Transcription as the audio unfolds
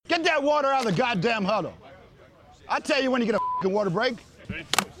Get that water out of the goddamn huddle. I tell you when you get a fucking water break.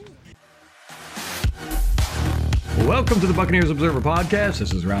 Welcome to the Buccaneers Observer Podcast.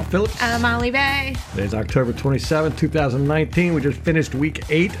 This is Ralph Phillips. I'm Molly Bay. Today's October 27th, 2019. We just finished Week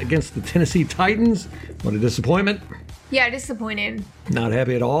 8 against the Tennessee Titans. What a disappointment. Yeah, disappointed. Not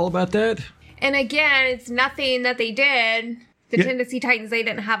happy at all about that. And again, it's nothing that they did. The Tennessee Titans, they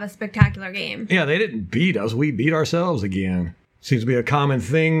didn't have a spectacular game. Yeah, they didn't beat us. We beat ourselves again. Seems to be a common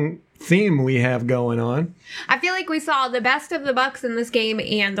theme we have going on. I feel like we saw the best of the Bucs in this game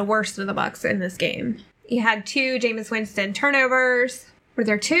and the worst of the Bucs in this game. You had 2 Jameis Winston turnovers. Were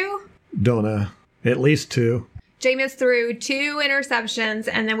there 2? Don't know. At least 2. Jameis threw 2 interceptions,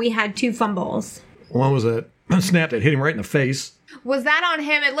 and then we had 2 fumbles. One was a snap that hit him right in the face. Was that on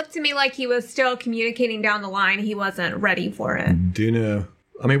him? It looked to me like he was still communicating down the line. He wasn't ready for it. Do you know?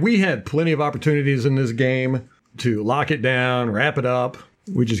 I mean, we had plenty of opportunities in this game to lock it down, wrap it up.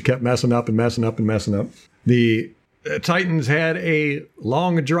 We just kept messing up and messing up and messing up. The Titans had a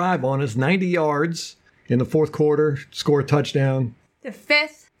long drive on us, 90 yards in the fourth quarter, score a touchdown. The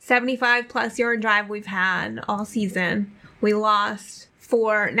 5th 75-plus yard drive we've had all season. We lost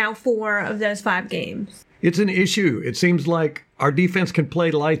 4 of those 5 games. It's an issue. It seems like our defense can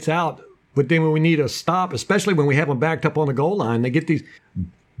play lights out, but then when we need a stop, especially when we have them backed up on the goal line, they get these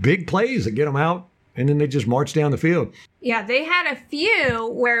big plays that get them out, and then they just march down the field. Yeah, they had a few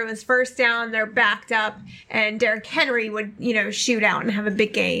where it was first down, they're backed up, and Derrick Henry would, shoot out and have a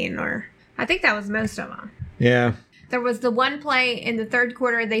big gain, or I think that was most of them. Yeah. There was the one play in the third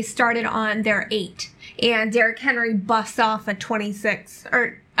quarter, they started on their 8, and Derrick Henry busts off a 26,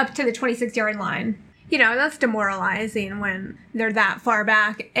 or up to the 26-yard line. That's demoralizing when they're that far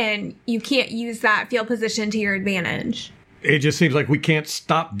back and you can't use that field position to your advantage. It just seems like we can't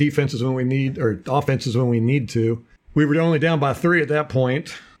stop defenses when we need, or offenses when we need to. We were only down by 3 at that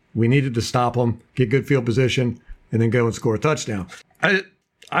point. We needed to stop them, get good field position, and then go and score a touchdown.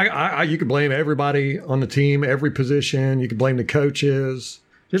 You could blame everybody on the team, every position. You could blame the coaches.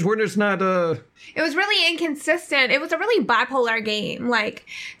 Just we're just not. It was really inconsistent. It was a really bipolar game. Like,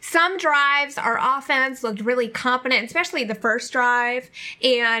 some drives, our offense looked really competent, especially the first drive,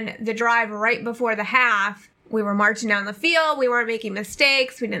 and the drive right before the half. We were marching down the field. We weren't making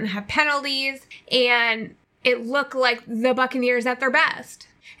mistakes. We didn't have penalties, and it looked like the Buccaneers at their best.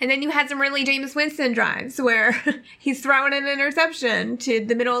 And then you had some really Jameis Winston drives where he's throwing an interception to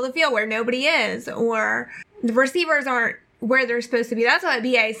the middle of the field where nobody is, or the receivers aren't where they're supposed to be. That's what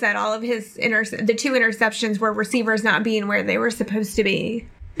BA said. All of his the 2 interceptions were receivers not being where they were supposed to be.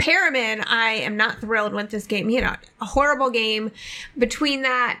 Perriman, I am not thrilled with this game. He had a horrible game. Between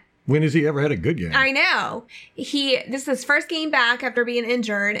that, when has he ever had a good game? I know. This is his first game back after being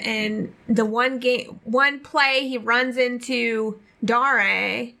injured, and the one play he runs into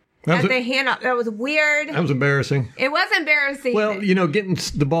Dare at the handoff. That was weird. That was embarrassing. It was embarrassing. Well, getting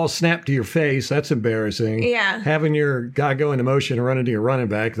the ball snapped to your face, that's embarrassing. Yeah. Having your guy go into motion and run into your running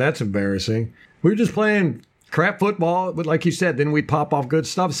back, that's embarrassing. We were just playing crap football, but like you said, then we'd pop off good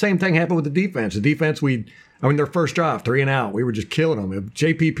stuff. Same thing happened with the defense. The defense, their first drive, 3 and out, we were just killing them.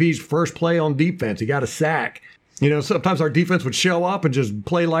 JPP's first play on defense, he got a sack. Sometimes our defense would show up and just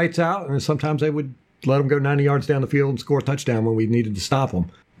play lights out, and sometimes they would let them go 90 yards down the field and score a touchdown when we needed to stop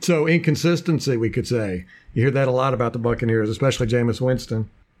them. So inconsistency, we could say. You hear that a lot about the Buccaneers, especially Jameis Winston.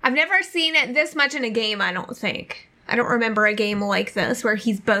 I've never seen it this much in a game, I don't think. I don't remember a game like this where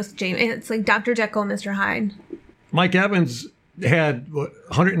he's both Jameis. It's like Dr. Jekyll and Mr. Hyde. Mike Evans had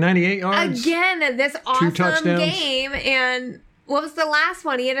 198 yards? Again, this awesome 2 touchdowns. game. And what was the last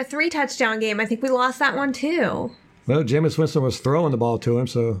one? He had a 3-touchdown game. I think we lost that one too. Well, Jameis Winston was throwing the ball to him,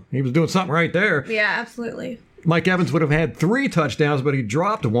 so he was doing something right there. Yeah, absolutely. Mike Evans would have had 3 touchdowns, but he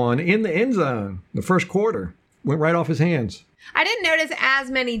dropped one in the end zone the first quarter. Went right off his hands. I didn't notice as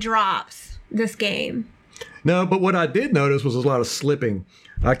many drops this game. No, but what I did notice was a lot of slipping.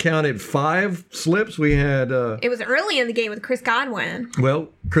 I counted 5 slips. We had... it was early in the game with Chris Godwin. Well,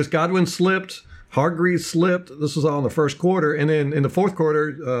 Chris Godwin slipped. Hargreaves slipped. This was all in the first quarter. And then in the fourth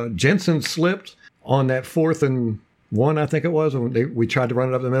quarter, Jensen slipped on that 4th and 1, I think it was. When we tried to run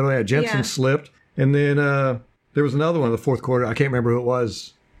it up the middle. Yeah, Jensen slipped. And then there was another one in the fourth quarter. I can't remember who it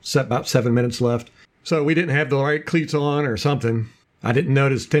was. About 7 minutes left. So we didn't have the right cleats on or something. I didn't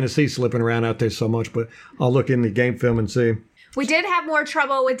notice Tennessee slipping around out there so much, but I'll look in the game film and see. We did have more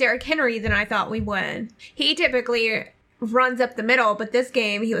trouble with Derrick Henry than I thought we would. He typically runs up the middle, but this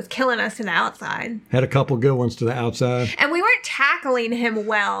game he was killing us to the outside. Had a couple good ones to the outside. And we weren't tackling him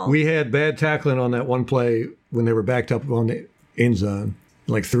well. We had bad tackling on that one play when they were backed up on the end zone.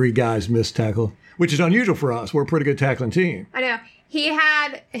 Like 3 guys missed tackle, which is unusual for us. We're a pretty good tackling team. I know. He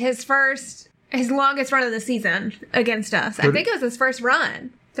had his longest run of the season against us. I think it was his first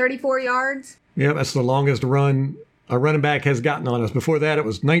run, 34 yards. Yeah, that's the longest run a running back has gotten on us. Before that, it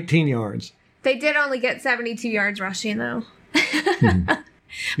was 19 yards. They did only get 72 yards rushing, though.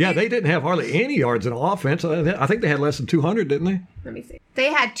 Yeah, they didn't have hardly any yards in offense. I think they had less than 200, didn't they? Let me see.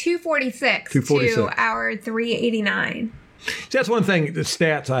 They had 246 to our 389. See, that's one thing, the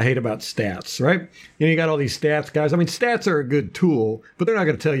stats I hate about stats, right? You got all these stats guys. I mean, stats are a good tool, but they're not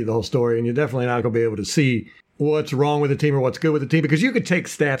going to tell you the whole story, and you're definitely not going to be able to see what's wrong with the team or what's good with the team, because you could take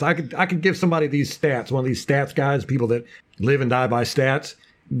stats. I could give somebody these stats, one of these stats guys, people that live and die by stats.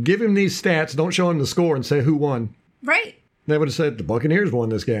 Give him these stats, don't show him the score, and say who won. Right. They would have said the Buccaneers won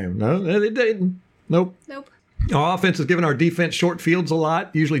this game. No, they didn't. Nope. Our offense is giving our defense short fields a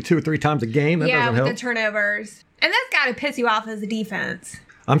lot, usually 2 or 3 times a game. That doesn't help. The turnovers. And that's got to piss you off as a defense.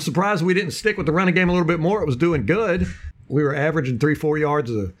 I'm surprised we didn't stick with the running game a little bit more. It was doing good. We were averaging 3-4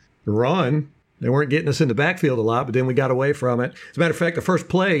 yards a run. They weren't getting us in the backfield a lot, but then we got away from it. As a matter of fact, the first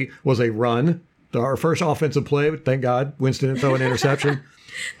play was a run. Our first offensive play, but thank God, Winston didn't throw an interception.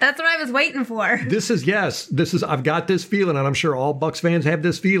 That's what I was waiting for. I've got this feeling, and I'm sure all Bucs fans have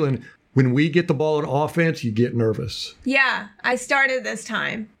this feeling. When we get the ball in offense, you get nervous. Yeah, I started this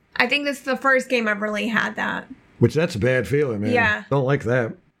time. I think this is the first game I've really had that. Which, that's a bad feeling, man. Yeah. Don't like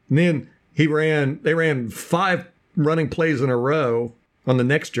that. And then they ran 5 running plays in a row on the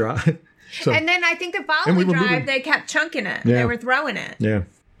next drive. So, and then I think the following drive, they kept chunking it. Yeah. They were throwing it. Yeah.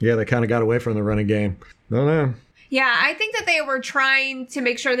 Yeah, they kind of got away from the running game. Don't know. Yeah, I think that they were trying to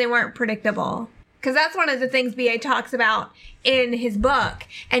make sure they weren't predictable. Because that's one of the things B.A. talks about in his book.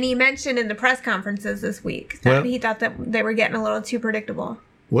 And he mentioned in the press conferences this week that he thought that they were getting a little too predictable.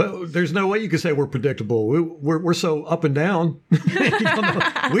 Well, there's no way you could say we're predictable. We're so up and down.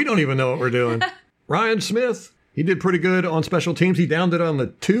 We don't even know what we're doing. Ryan Smith, he did pretty good on special teams. He downed it on the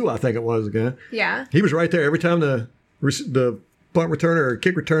 2, I think it was again. Yeah. He was right there every time the punt returner or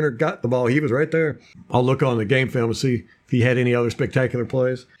kick returner got the ball. He was right there. I'll look on the game film to see if he had any other spectacular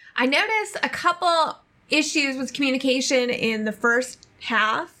plays. I noticed a couple issues with communication in the first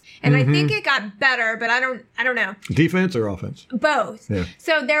half. And I think it got better, but I don't know. Defense or offense? Both. Yeah.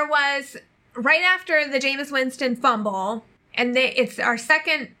 So there was, right after the Jameis Winston fumble, and it's our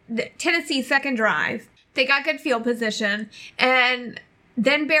Tennessee's second drive. They got good field position. And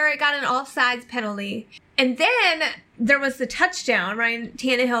then Barrett got an offsides penalty. And then there was the touchdown. Ryan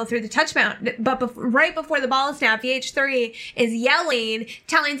Tannehill threw the touchdown. But right before the ball snap, VH3 is yelling,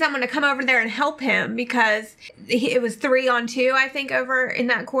 telling someone to come over there and help him because it was 3-on-2, I think, over in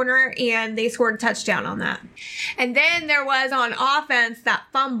that corner. And they scored a touchdown on that. And then there was on offense that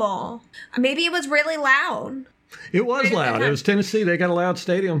fumble. Maybe it was really loud. It was loud. It was Tennessee. They got a loud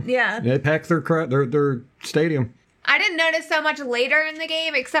stadium. Yeah. They packed their stadium. I didn't notice so much later in the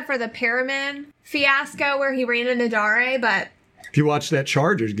game, except for the Perriman fiasco where he ran into Dare, but... If you watch that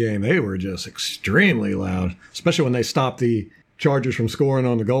Chargers game, they were just extremely loud, especially when they stopped the Chargers from scoring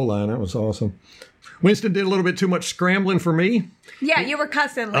on the goal line. That was awesome. Winston did a little bit too much scrambling for me. Yeah, you were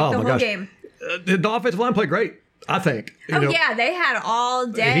cussing the whole game. The offensive line played great, I think. Yeah, they had all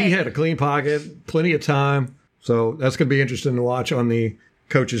day. He had a clean pocket, plenty of time. So that's going to be interesting to watch on the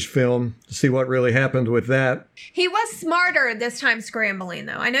coach's film to see what really happened with that. He was smarter this time scrambling,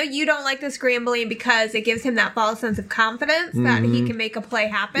 though. I know you don't like the scrambling because it gives him that false sense of confidence that he can make a play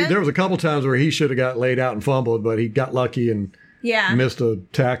happen. There was a couple times where he should have got laid out and fumbled, but he got lucky and missed a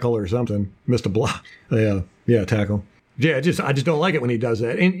tackle or something. Missed a block. Tackle. Yeah, I just don't like it when he does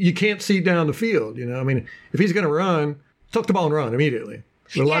that. And you can't see down the field, I mean, if he's going to run, tuck the ball and run immediately.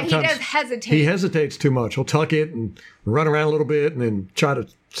 But he does hesitate. He hesitates too much. He'll tuck it and run around a little bit and then try to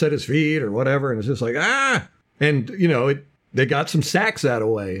set his feet or whatever. And it's just like, And, they got some sacks that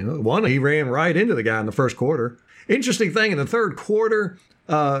way. One, he ran right into the guy in the first quarter. Interesting thing, in the third quarter,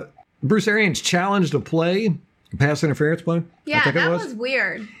 Bruce Arians challenged a play, a pass interference play. Yeah, that was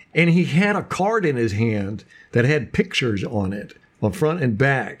weird. And he had a card in his hand that had pictures on it, on front and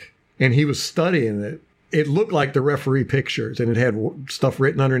back. And he was studying it. It looked like the referee pictures, and it had stuff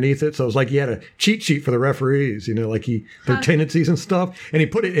written underneath it. So it was like he had a cheat sheet for the referees, like their tendencies and stuff. And he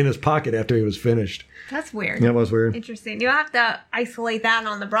put it in his pocket after he was finished. That's weird. That was weird. Interesting. You'll have to isolate that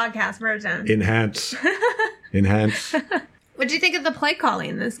on the broadcast version. Enhance. What did you think of the play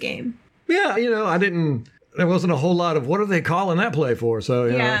calling in this game? Yeah, there wasn't a whole lot of what are they calling that play for? So,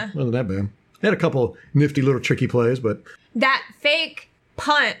 it wasn't that bad. They had a couple nifty little tricky plays, but. That fake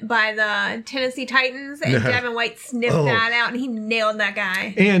punt by the Tennessee Titans, and Devin White sniffed that out, and he nailed that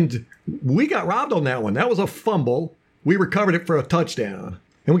guy. And we got robbed on that one. That was a fumble. We recovered it for a touchdown,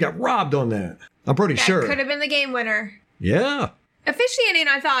 and we got robbed on that. I'm pretty sure. That could have been the game winner. Yeah. Officiating,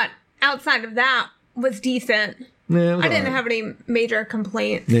 I thought, outside of that, was decent. Yeah, I didn't have any major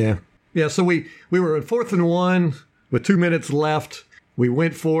complaints. Yeah. Yeah, so we were at 4th and 1 with 2 minutes left. We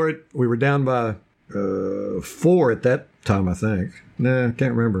went for it. We were down by 4 at that time, I think. Nah,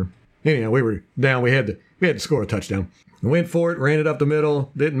 can't remember. Anyhow, we were down. We had to score a touchdown. We went for it, ran it up the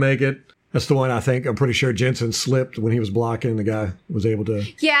middle, didn't make it. That's the one I'm pretty sure Jensen slipped when he was blocking. The guy was able to.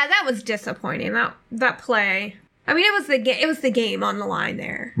 Yeah, that was disappointing. That play. I mean, it was the game on the line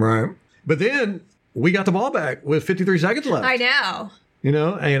there. Right. But then we got the ball back with 53 seconds left. I know.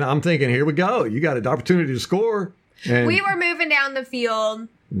 And I'm thinking, here we go. You got an opportunity to score. And we were moving down the field.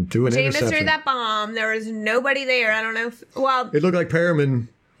 To an Jameis interception. threw that bomb. There was nobody there. I don't know if, it looked like Perriman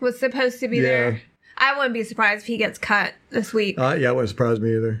was supposed to be there. I wouldn't be surprised if he gets cut this week. Yeah, it wouldn't surprise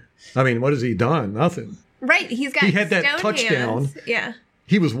me either. I mean, what has he done? Nothing. Right. He had that stone touchdown. hands. Yeah.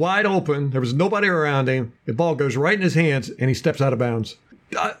 He was wide open. There was nobody around him. The ball goes right in his hands, and he steps out of bounds.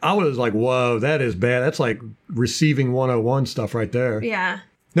 I was like, whoa, that is bad. That's like receiving 101 stuff right there. Yeah.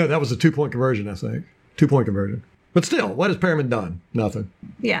 No, that was a 2-point conversion, I think. 2-point conversion. But still, what has Perriman done? Nothing.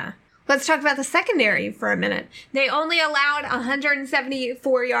 Yeah. Let's talk about the secondary for a minute. They only allowed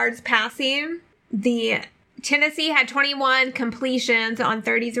 174 yards passing. The Tennessee had 21 completions on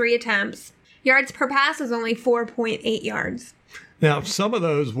 33 attempts. Yards per pass was only 4.8 yards. Now, some of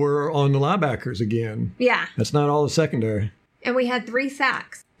those were on the linebackers again. Yeah. That's not all the secondary. And we had 3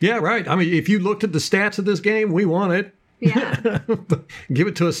 sacks. Yeah, right. I mean, if you looked at the stats of this game, we won it. Yeah. Give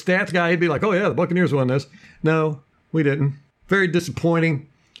it to a stats guy, he'd be like, oh, yeah, the Buccaneers won this. No, we didn't. Very disappointing.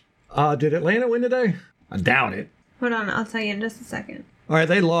 Did Atlanta win today? I doubt it. Hold on, I'll tell you in just a second. All right,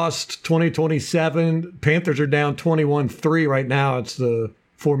 they lost 20-27. Panthers are down 21-3 right now. It's the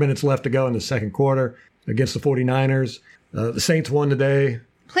 4 minutes left to go in the second quarter against the 49ers. The Saints won today.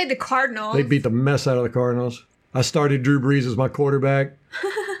 Played the Cardinals. They beat the mess out of the Cardinals. I started Drew Brees as my quarterback.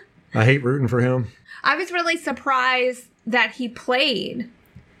 I hate rooting for him. I was really surprised that he played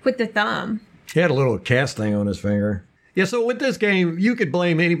with the thumb. He had a little cast thing on his finger. Yeah, so with this game, you could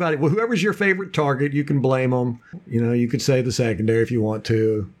blame anybody. Well, whoever's your favorite target, you can blame them. You could say the secondary if you want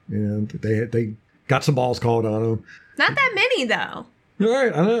to. They got some balls called on them. Not that many, though. All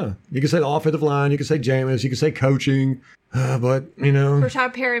right, I know. You can say the offensive line. You can say Jameis. You can say coaching. But,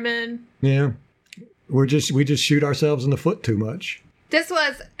 Rashad Perriman. Yeah. We just shoot ourselves in the foot too much. This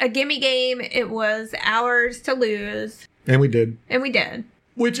was a gimme game. It was ours to lose. And we did.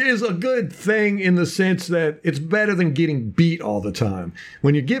 Which is a good thing in the sense that it's better than getting beat all the time.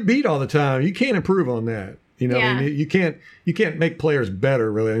 When you get beat all the time, you can't improve on that. Yeah. I mean, you can't make players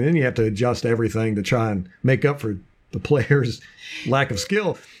better, really. And then you have to adjust everything to try and make up for the players' lack of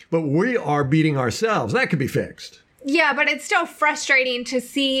skill. But we are beating ourselves. That could be fixed. Yeah, but it's still frustrating to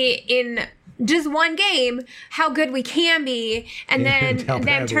see in just one game how good we can be and then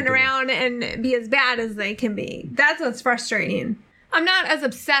them turn around and be as bad as they can be. That's what's frustrating. I'm not as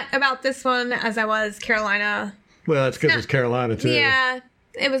upset about this one as I was Carolina. Well, that's because it's Carolina, too. Yeah,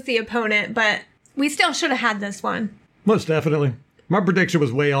 it was the opponent, but we still should have had this one. Most definitely. My prediction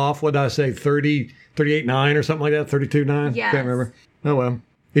was way off. What did I say? 38-9 or something like that? 32-9? Yes. Can't remember. Oh, well.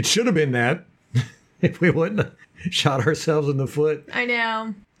 It should have been that if we wouldn't have shot ourselves in the foot. I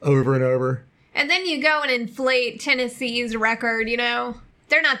know. Over and over. And then you go and inflate Tennessee's record,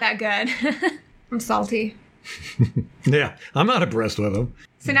 They're not that good. I'm salty. Yeah, I'm not impressed with them.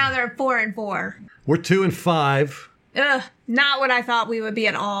 So now they're 4-4. We're 2-5. Ugh, not what I thought we would be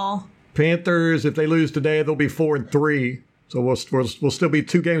at all. Panthers, if they lose today, they'll be 4-3. So we'll still be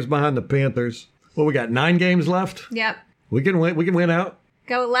 2 games behind the Panthers. Well, we got 9 games left. Yep. We can win. We can win out.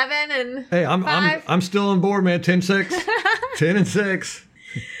 Go 11 and hey, 5. I'm still on board, man. 10-6, 10-6.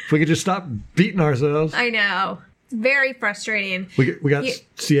 If we could just stop beating ourselves. I know. It's very frustrating. We got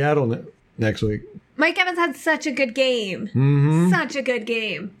Seattle next week. Mike Evans had such a good game. Mm-hmm. Such a good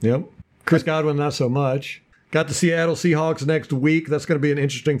game. Yep. Chris Godwin, not so much. Got the Seattle Seahawks next week. That's going to be an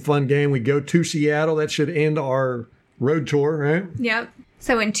interesting, fun game. We go to Seattle. That should end our road tour, right? Yep.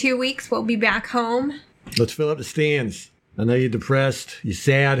 So in 2 weeks, we'll be back home. Let's fill up the stands. I know you're depressed. You're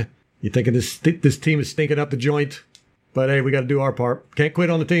sad. You're thinking this team is stinking up the joint. But, hey, we got to do our part. Can't quit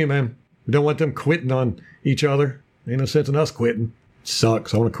on the team, man. We don't want them quitting on each other. Ain't no sense in us quitting.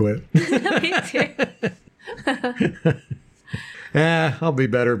 Sucks. I want to quit. Me too. I'll be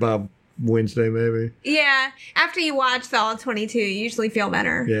better by Wednesday, maybe. Yeah. After you watch the All 22, you usually feel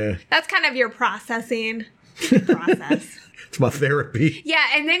better. Yeah. That's kind of your processing process. It's my therapy. Yeah,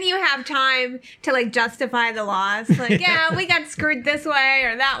 and then you have time to justify the loss. Yeah, we got screwed this way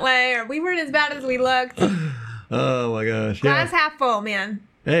or that way, or we weren't as bad as we looked. Oh my gosh. Glass half full, man.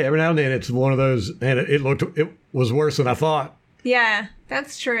 Hey, every now and then it's one of those, and it was worse than I thought. Yeah,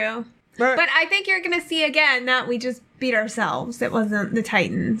 that's true. Right. But I think you're going to see again that we just beat ourselves. It wasn't the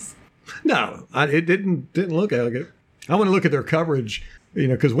Titans. No, it didn't look like it. I want to look at their coverage,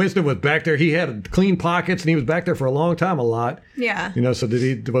 because Winston was back there. He had clean pockets, and he was back there for a long time, a lot. Yeah. So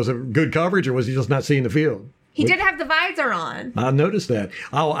was it good coverage, or was he just not seeing the field? He did have the visor on. I noticed that.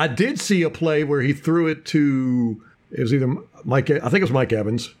 Oh, I did see a play where he threw it to, it was either I think it was Mike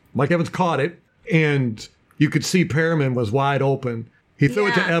Evans. Mike Evans caught it, and you could see Perriman was wide open. He threw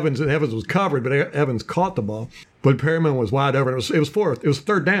it to Evans, and Evans was covered, but Evans caught the ball. But Perriman was wide open. It was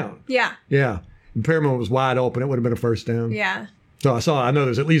third down. Yeah. Yeah. And Perriman was wide open. It would have been a first down. Yeah. So I know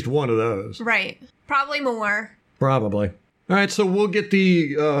there's at least one of those. Right. Probably more. Probably. All right, so we'll get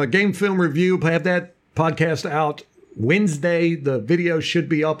the game film review, have that podcast out Wednesday. The video should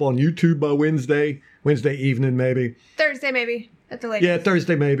be up on YouTube by Wednesday evening maybe. Thursday maybe at the latest. Yeah,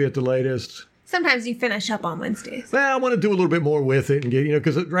 Thursday maybe at the latest. Sometimes you finish up on Wednesdays. Well, I want to do a little bit more with it and get,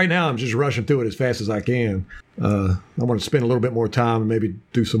 because right now I'm just rushing through it as fast as I can. I want to spend a little bit more time and maybe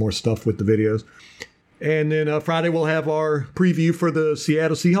do some more stuff with the videos. And then Friday we'll have our preview for the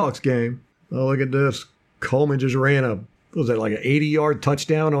Seattle Seahawks game. Oh, look at this. Coleman just ran like an 80-yard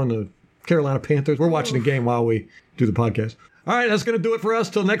touchdown on the Carolina Panthers. We're watching the game while we do the podcast. All right, that's going to do it for us.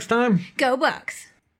 Till next time. Go Bucs.